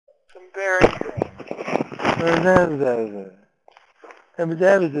Some bearing.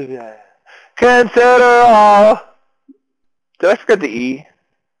 Consider all. Did I forget the E?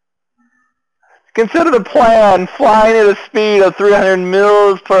 Consider the plan flying at a speed of 300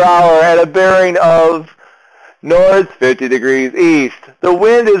 miles per hour at a bearing of north 50 degrees east. The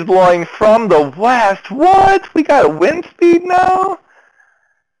wind is blowing from the west. What? We got a wind speed now?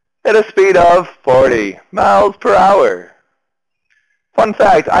 At a speed of 40 miles per hour. Fun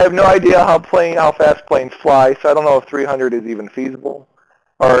fact, I have no idea how fast planes fly, so I don't know if 300 is even feasible.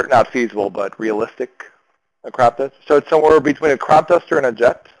 Or not feasible, but realistic. A crop duster. So it's somewhere between a crop duster and a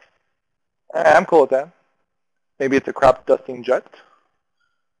jet. I'm cool with that. Maybe it's a crop dusting jet.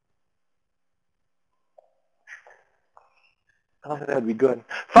 I don't think that would be good.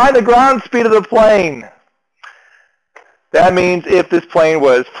 Find the ground speed of the plane. That means if this plane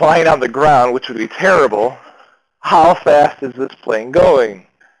was flying on the ground, which would be terrible, how fast is this plane going?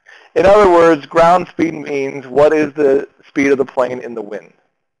 In other words, ground speed means what is the speed of the plane in the wind.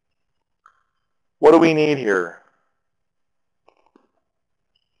 What do we need here?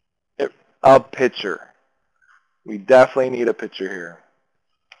 A picture. We definitely need a picture here.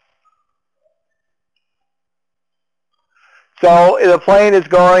 So the plane is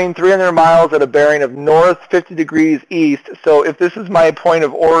going 300 miles at a bearing of north 50 degrees east. So if this is my point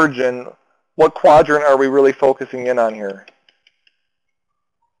of origin, what quadrant are we really focusing in on here?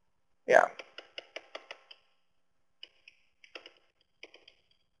 Yeah.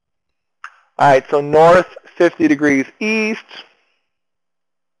 All right, so north 50 degrees east,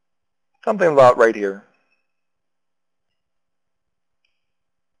 something about right here.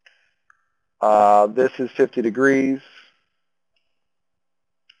 This is 50 degrees.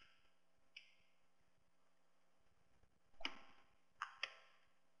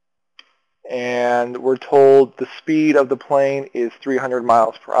 And we're told the speed of the plane is 300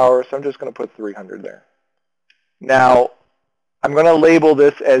 miles per hour, so I'm just going to put 300 there. Now, I'm going to label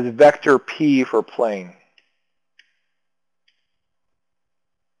this as vector P for plane.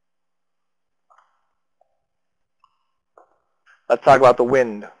 Let's talk about the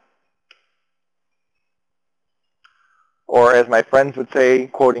wind. Or as my friends would say,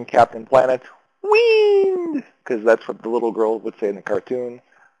 quoting Captain Planet, wind, because that's what the little girl would say in the cartoon.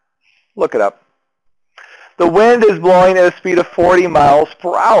 Look it up. The wind is blowing at a speed of 40 miles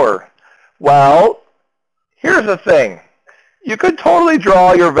per hour. Well, here's the thing. You could totally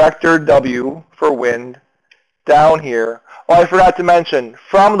draw your vector W for wind down here. Oh, I forgot to mention,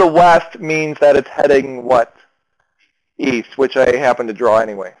 from the west means that it's heading what? East, which I happen to draw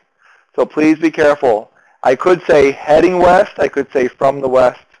anyway. So please be careful. I could say heading west. I could say from the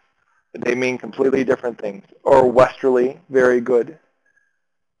west. But they mean completely different things. Or westerly, very good.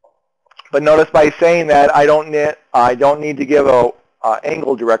 But notice by saying that, I don't need to give a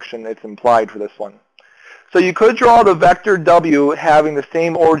angle direction. It's implied for this one. So you could draw the vector W having the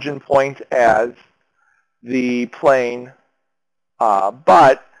same origin point as the plane.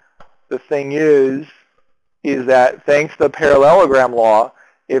 But the thing is that thanks to the parallelogram law,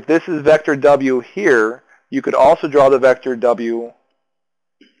 if this is vector W here, you could also draw the vector W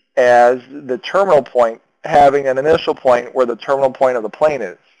as the terminal point, having an initial point where the terminal point of the plane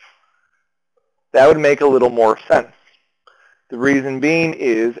is. That would make a little more sense. The reason being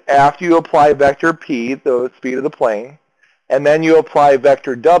is after you apply vector P, the speed of the plane, and then you apply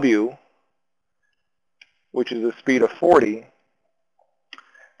vector W, which is a speed of 40,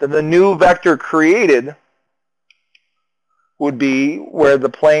 then the new vector created would be where the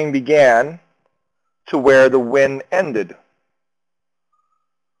plane began to where the wind ended.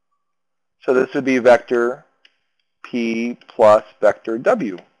 So this would be vector P plus vector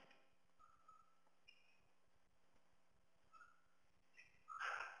W.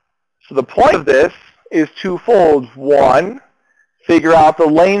 So the point of this is twofold. One, figure out the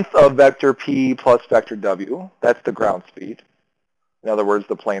length of vector P plus vector W. That's the ground speed. In other words,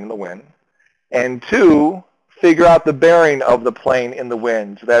 the plane in the wind. And two, figure out the bearing of the plane in the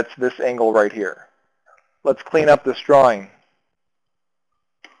wind. So that's this angle right here. Let's clean up this drawing.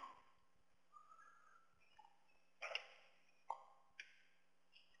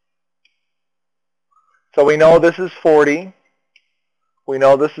 So we know this is 40. We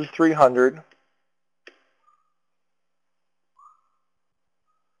know this is 300.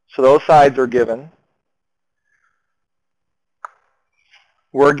 So those sides are given.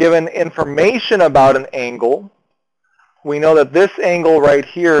 We're given information about an angle. We know that this angle right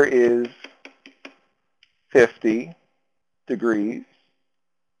here is 50 degrees.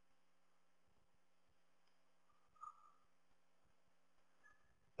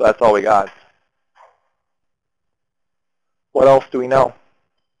 So that's all we got. What else do we know?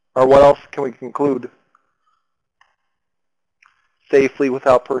 Or what else can we conclude? Safely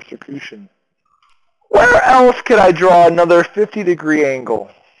without persecution. Where else could I draw another 50-degree angle?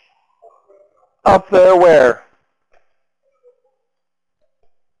 Up there where?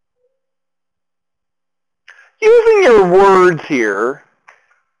 Using your words here,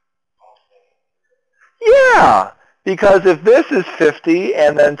 yeah, because if this is 50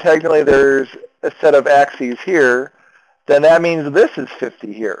 and then technically there's a set of axes here, then that means this is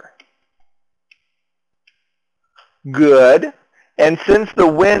 50 here. Good. And since the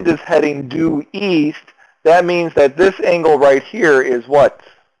wind is heading due east, that means that this angle right here is what?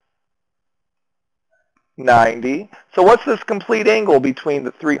 90. So what's this complete angle between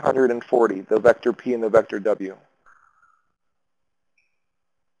the 340, the vector P and the vector W?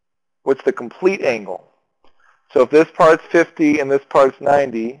 What's the complete angle? So if this part's 50 and this part's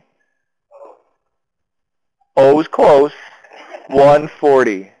 90, O is close,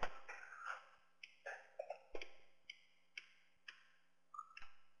 140.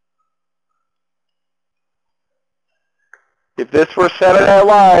 If this were Saturday Night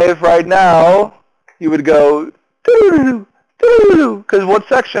Live right now, you would go, doo-doo-doo, doo-doo-doo, because what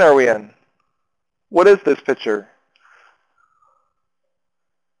section are we in? What is this picture?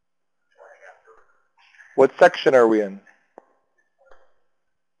 What section are we in?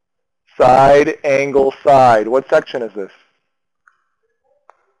 Side, angle, side. What section is this?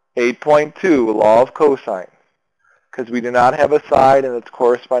 8.2, Law of Cosines. Because we do not have a side and its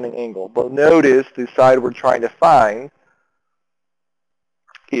corresponding angle. But notice the side we're trying to find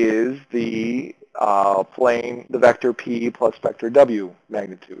is the plane, the vector P plus vector W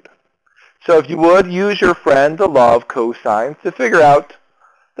magnitude. So if you would, use your friend, the law of cosines, to figure out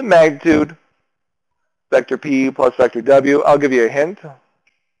the magnitude, vector P plus vector W. I'll give you a hint.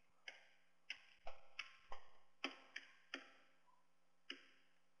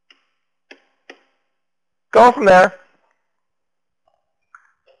 Go from there.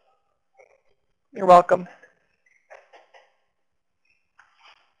 You're welcome.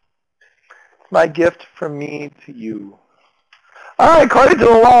 It's my gift from me to you. All right, according to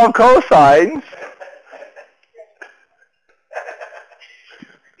the law of cosines,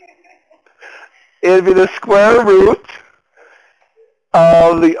 it'd be the square root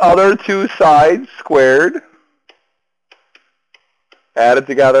of the other two sides squared, added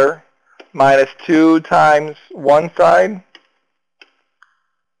together, minus 2 times one side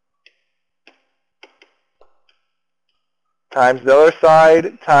times the other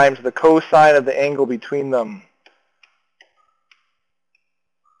side times the cosine of the angle between them.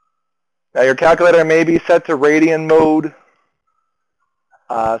 Now your calculator may be set to radian mode,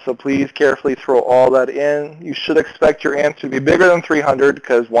 so please carefully throw all that in. You should expect your answer to be bigger than 300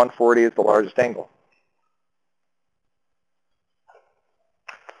 because 140 is the largest angle.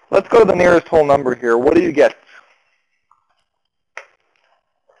 Let's go to the nearest whole number here. What do you get?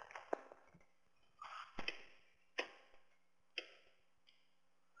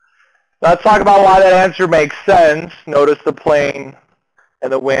 Let's talk about why that answer makes sense. Notice the plane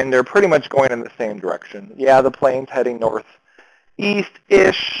and the wind, they're pretty much going in the same direction. Yeah, the plane's heading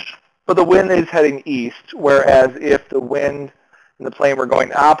northeast-ish, but the wind is heading east, whereas if the wind and the plane were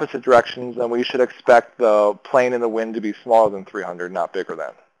going opposite directions, then we should expect the plane and the wind to be smaller than 300, not bigger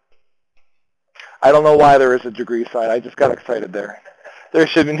than. I don't know why there is a degree sign. I just got excited there. There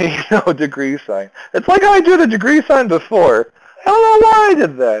should be no degree sign. It's like how I drew the degree sign before. I don't know why I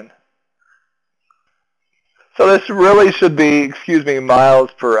did that. So this really should be, excuse me,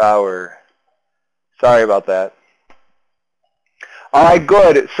 miles per hour. Sorry about that. All right,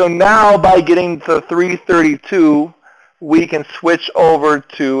 good. So now by getting to 332, we can switch over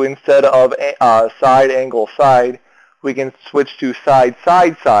to, instead of side, angle, side, we can switch to side,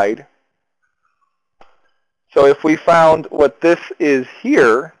 side, side. So if we found what this is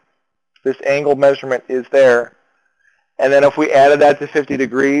here, this angle measurement is there, and then if we added that to 50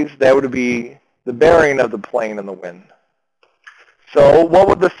 degrees, that would be the bearing of the plane and the wind. So what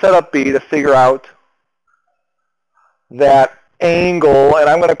would the setup be to figure out that angle, and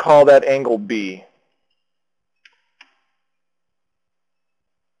I'm going to call that angle B.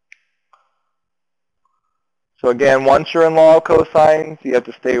 So again, once you're in law of cosines, you have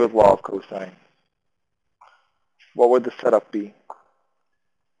to stay with law of cosines. What would the setup be?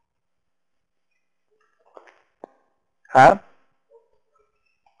 Huh?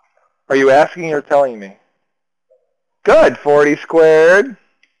 Are you asking or telling me? Good. 40 squared.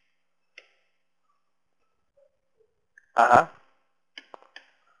 Uh-huh.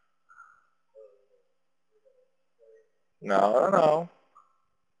 No.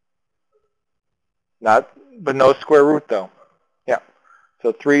 Not, but no square root though. Yeah.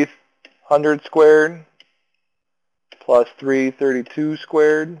 So 300 squared plus 332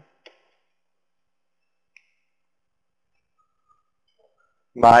 squared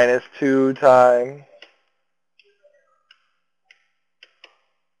minus 2 times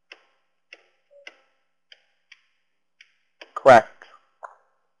correct.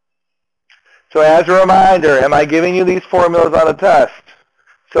 So as a reminder, am I giving you these formulas on a test?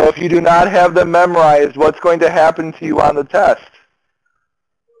 So if you do not have them memorized, what's going to happen to you on the test?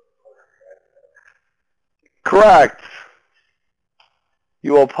 Correct.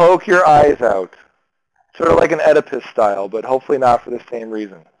 You will poke your eyes out. Sort of like an Oedipus style, but hopefully not for the same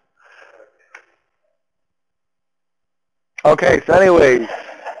reason. Okay, so anyways,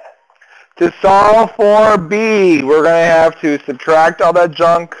 to solve for B, we're going to have to subtract all that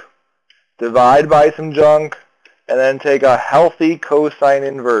junk, divide by some junk, and then take a healthy cosine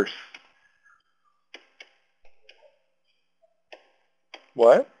inverse.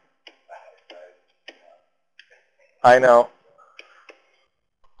 What? I know.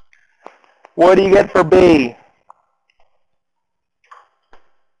 What do you get for B?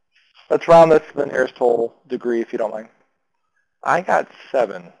 Let's round this to the nearest whole degree if you don't mind. I got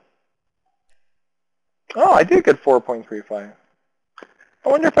 7. Oh, I did get 4.35. I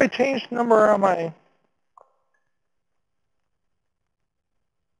wonder if I changed the number on my...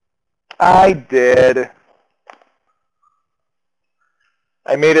 I did.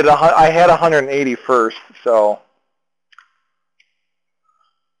 I made it, I had 180 first, so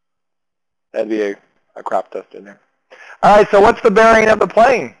that'd be a crop dust in there. All right, so what's the bearing of the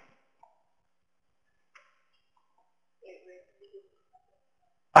plane?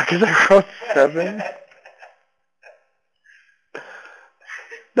 Because I wrote 7.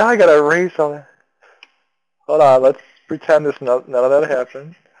 Now I gotta erase all that. Hold on, let's pretend none of that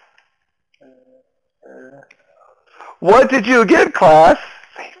happened. What did you get, class?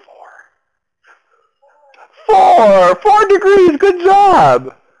 Say 4. 4 degrees, good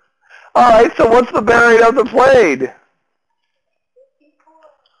job. All right, so what's the bearing of the plane?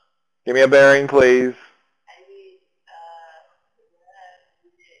 Give me a bearing, please.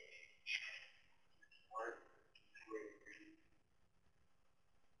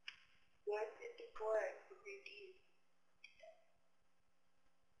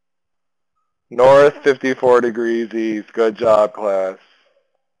 North 54 degrees east. Good job, class.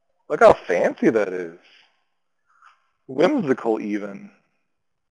 Look how fancy that is. Whimsical even.